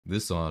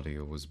This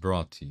audio was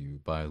brought to you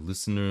by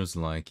listeners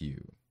like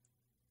you.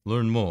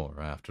 Learn more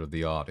after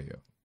the audio.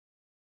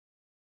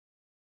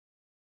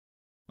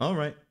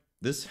 Alright,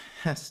 this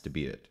has to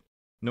be it.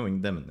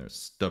 Knowing them and their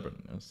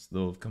stubbornness,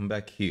 they'll have come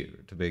back here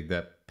to beg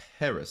that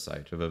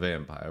parasite of a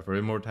vampire for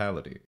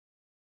immortality.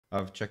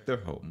 I've checked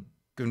their home,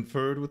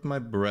 conferred with my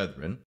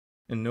brethren,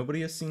 and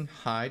nobody has seen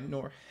hide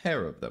nor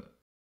hair of them.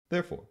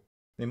 Therefore,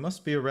 they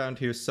must be around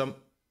here some...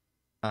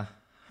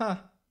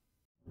 Aha!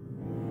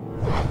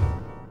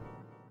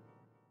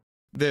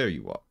 There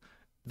you are.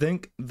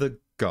 Thank the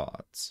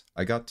gods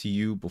I got to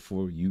you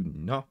before you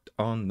knocked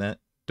on that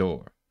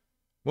door.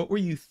 What were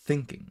you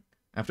thinking?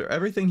 After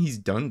everything he's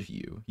done to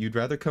you, you'd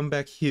rather come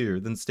back here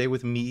than stay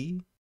with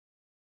me?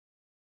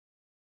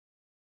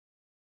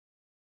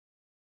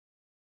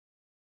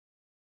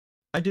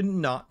 I did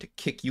not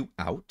kick you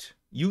out.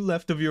 You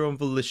left of your own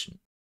volition.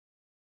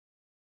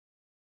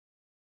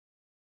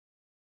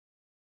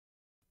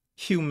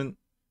 Human,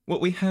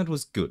 what we had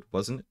was good,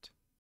 wasn't it?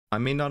 I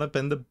may not have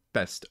been the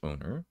best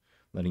owner,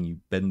 letting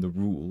you bend the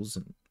rules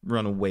and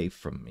run away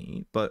from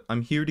me, but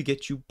I'm here to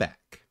get you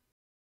back.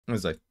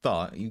 As I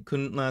thought, you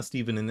couldn't last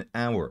even an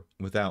hour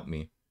without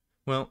me.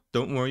 Well,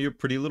 don't worry your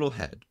pretty little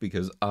head,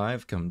 because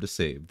I've come to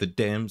save the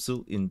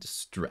damsel in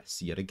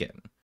distress yet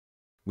again.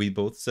 We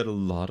both said a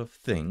lot of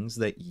things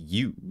that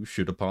you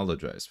should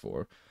apologize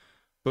for,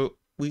 but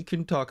we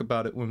can talk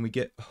about it when we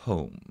get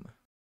home.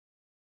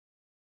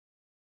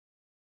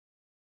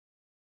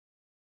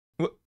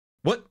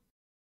 What?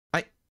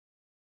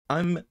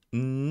 I'm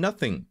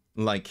nothing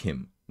like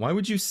him. Why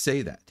would you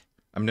say that?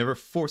 I've never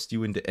forced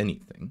you into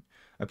anything.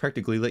 I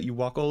practically let you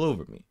walk all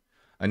over me.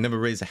 I never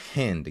raise a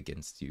hand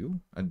against you.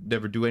 I'd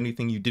never do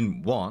anything you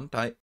didn't want.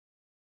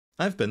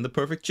 I've been the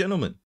perfect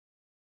gentleman.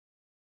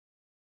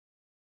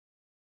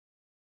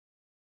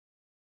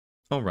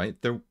 All right,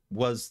 there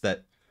was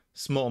that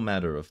small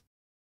matter of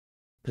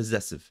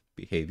possessive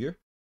behavior,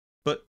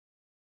 but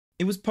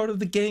it was part of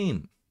the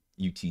game.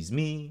 You tease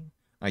me,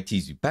 I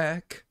tease you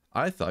back.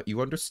 I thought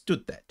you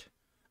understood that.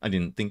 I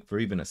didn't think for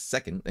even a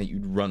second that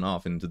you'd run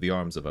off into the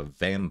arms of a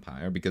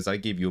vampire because I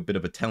gave you a bit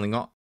of a telling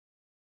off.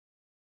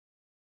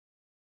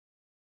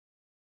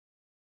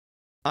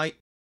 I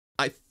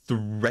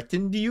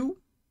threatened you?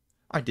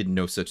 I did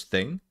no such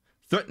thing.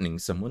 Threatening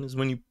someone is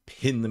when you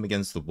pin them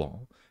against the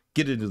wall,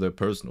 get into their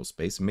personal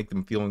space, and make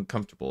them feel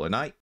uncomfortable, and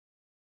I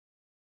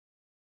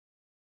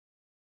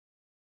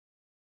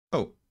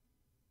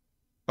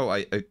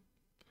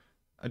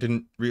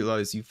didn't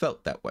realize you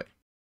felt that way.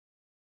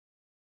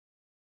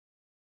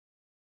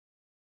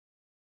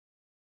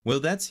 Well,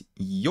 that's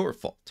your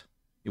fault.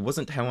 It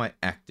wasn't how I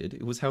acted,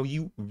 it was how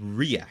you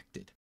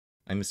reacted.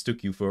 I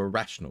mistook you for a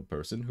rational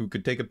person who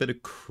could take a bit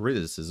of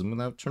criticism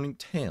without turning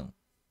tail.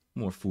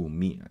 More fool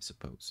me, I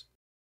suppose.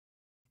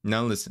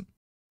 Now listen,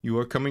 you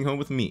are coming home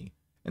with me,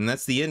 and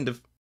that's the end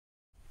of...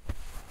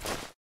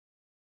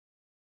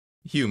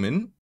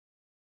 Human.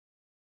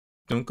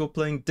 Don't go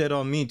playing dead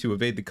on me to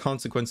evade the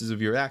consequences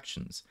of your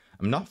actions.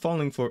 I'm not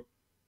falling for...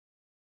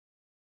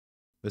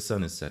 The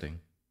sun is setting.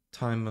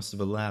 Time must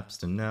have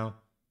elapsed, and now...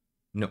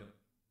 No,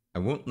 I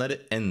won't let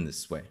it end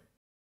this way.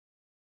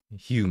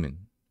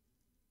 Human,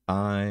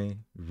 I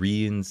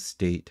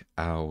reinstate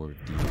our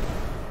deal.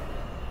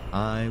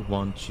 I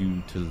want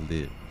you to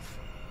live.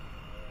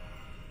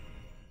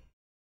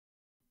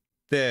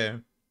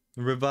 There,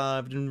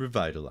 revived and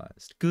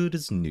revitalized, good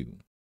as new.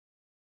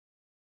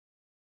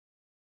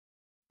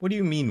 What do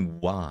you mean,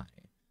 why?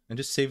 I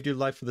just saved your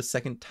life for the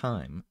second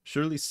time.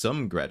 Surely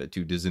some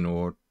gratitude is in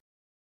order.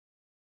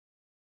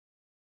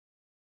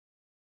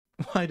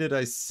 Why did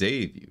I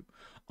save you?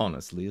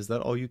 Honestly, is that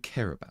all you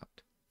care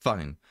about?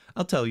 Fine,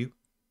 I'll tell you.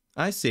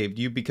 I saved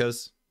you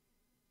because...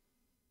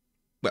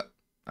 Well,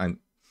 I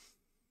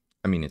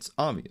mean, it's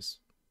obvious.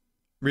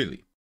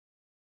 Really.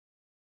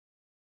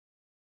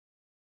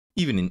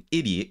 Even an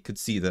idiot could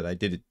see that I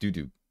did it due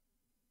to...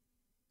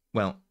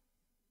 Well...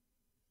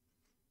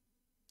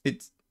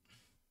 It's...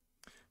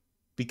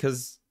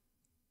 Because...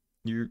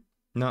 You're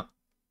not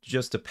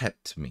just a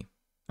pet to me.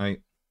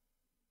 I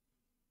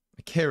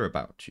care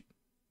about you.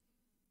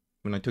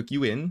 When I took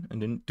you in, I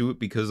didn't do it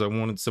because I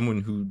wanted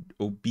someone who'd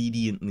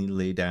obediently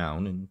lay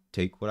down and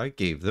take what I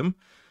gave them.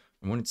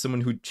 I wanted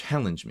someone who'd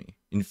challenge me,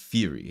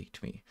 infuriate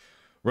me,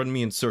 run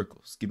me in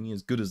circles, give me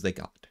as good as they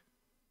got.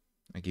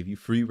 I gave you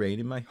free rein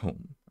in my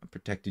home. I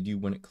protected you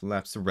when it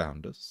collapsed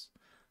around us.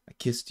 I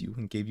kissed you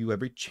and gave you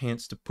every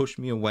chance to push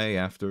me away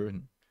after,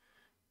 and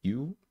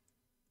you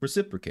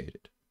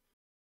reciprocated.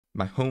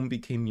 My home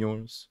became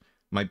yours,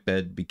 my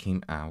bed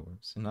became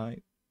ours, and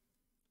I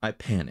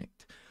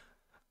panicked.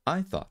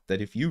 I thought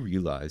that if you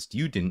realized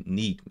you didn't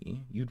need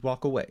me, you'd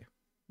walk away,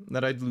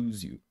 that I'd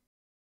lose you.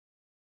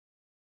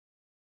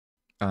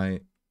 I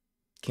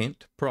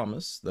can't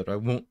promise that I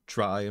won't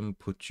try and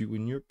put you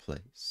in your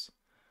place.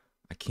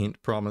 I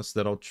can't promise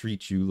that I'll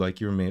treat you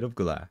like you're made of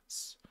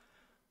glass.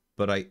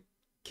 But I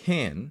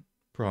can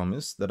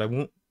promise that I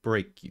won't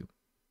break you.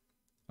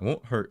 I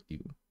won't hurt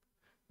you.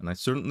 And I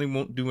certainly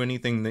won't do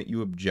anything that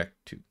you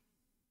object to.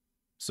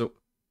 So,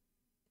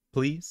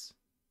 please,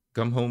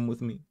 Come home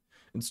with me.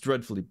 It's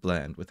dreadfully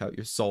bland without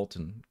your salt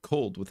and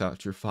cold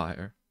without your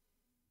fire.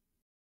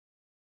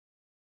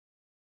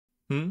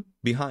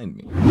 Behind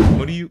me.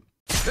 What do you...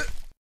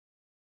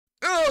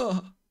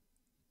 Oh!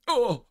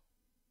 Oh!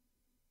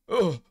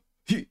 Oh!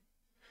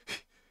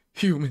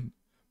 Human.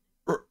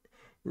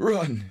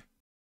 Run!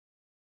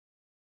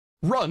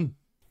 Run!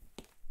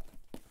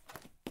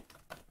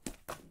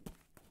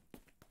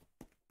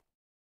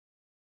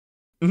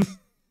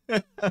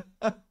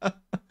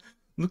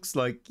 Looks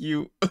like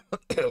you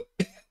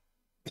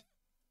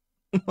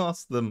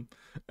lost them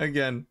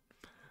again.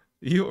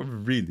 You're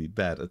really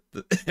bad at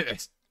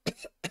this.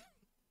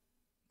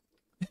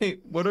 Hey,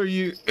 what are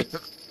you...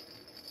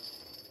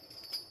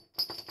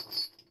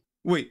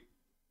 Wait,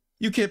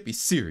 you can't be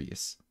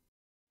serious.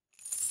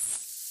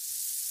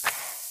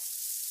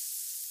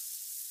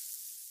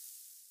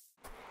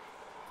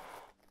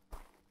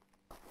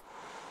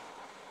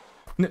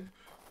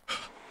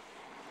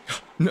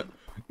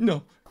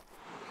 No.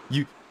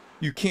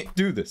 You can't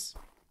do this.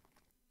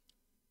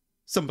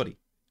 Somebody,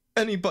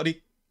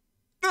 anybody.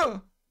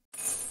 Ah!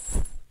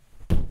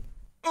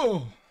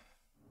 Oh.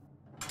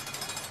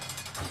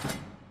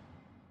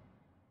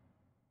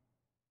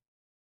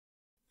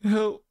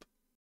 Help.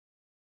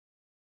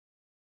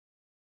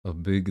 A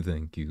big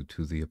thank you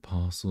to the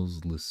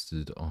apostles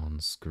listed on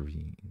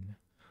screen,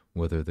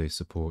 whether they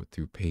support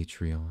through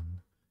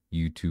Patreon,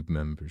 YouTube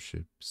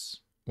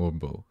memberships, or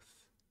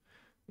both.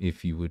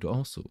 If you would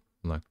also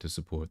like to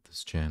support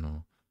this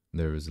channel,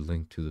 there is a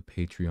link to the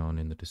Patreon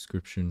in the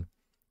description,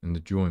 and the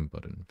join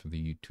button for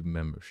the YouTube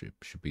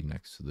membership should be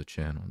next to the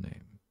channel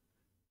name.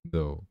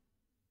 Though,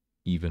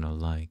 even a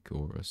like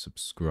or a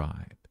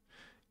subscribe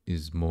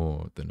is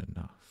more than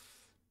enough.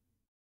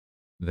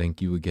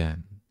 Thank you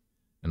again,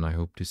 and I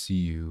hope to see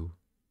you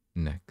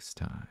next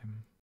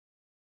time.